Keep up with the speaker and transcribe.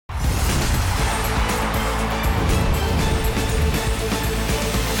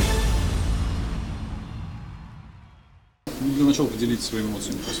начала поделиться своими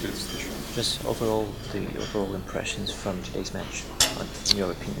эмоциями после этой встречи. Just overall, the overall impressions from today's match, in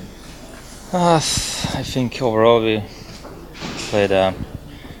your opinion. I think overall we played a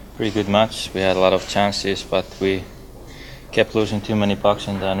pretty good match. We had a lot of chances, but we kept losing too many pucks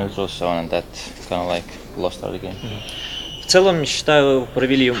in the neutral zone, and that kind of like lost our game. В целом, считаю,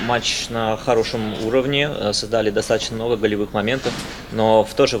 провели матч на хорошем уровне, создали достаточно много голевых моментов, но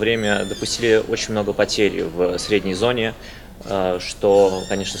в то же время допустили очень много потерь в средней зоне, что,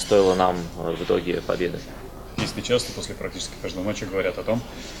 конечно, стоило нам в итоге победы. Если часто после практически каждого матча говорят о том,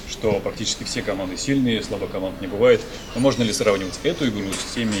 что практически все команды сильные, слабых команд не бывает. Но можно ли сравнивать эту игру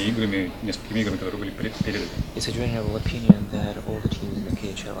с теми играми, несколькими играми, которые были перед этим? It's a general opinion that all the teams in the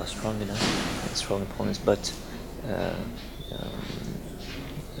KHL are strong enough and strong opponents, but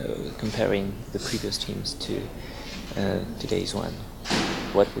comparing the previous teams to today's one,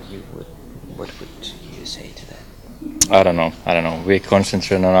 what would you say to that? I don't know. We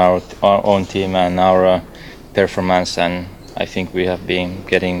concentrate on our own team and our performance, and I think we have been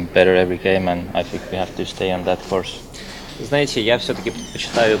getting better every game, and I think we have to stay on that course. Знаете, я все-таки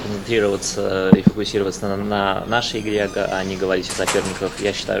предпочитаю концентрироваться и фокусироваться на нашей игре, а не говорить о соперниках.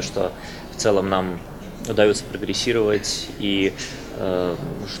 Я считаю, что в целом нам удается прогрессировать, и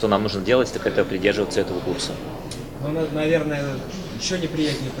что нам нужно делать, так это придерживаться этого курса. Ну, наверное, еще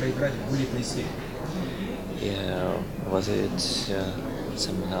неприятнее проиграть в вылетной серии. Was it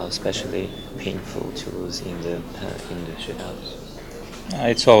somehow especially painful to lose in the shootouts?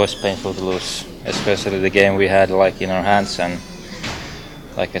 It's always painful to lose, especially the game we had like in our hands, and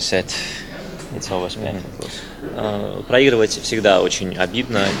like I said, it's always painful to lose. Проигрывать всегда очень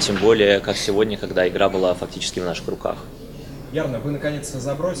обидно, тем более как сегодня, когда игра была фактически в наших руках. Ярно, вы наконец-то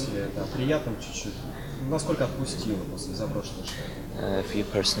забросили, это приятно чуть-чуть. Насколько отпустило после заброшенной шайбы? For you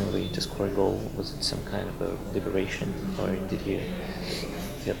personally, to score a goal, was it some kind of a liberation, or did you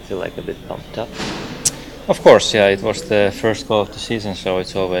feel like a bit pumped up? Of course, yeah, it was the first goal of the season, so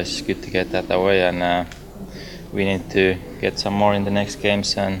it's always good to get that away, and we need to get some more in the next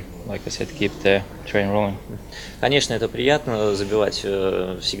games, and like I said, keep the train rolling. Конечно, это приятно, забивать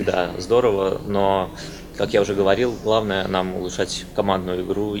всегда здорово, но, как я уже говорил, главное нам улучшать командную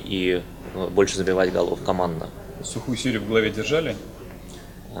игру и больше забивать голов командно. Сухую серию в голове держали?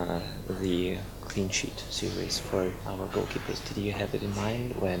 The clean sheet series for our goalkeepers, did you have it in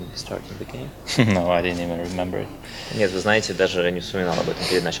mind when starting the game? No, I didn't even remember it. Нет, вы знаете, даже не вспоминал об этом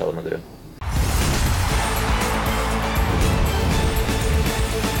перед началом игры.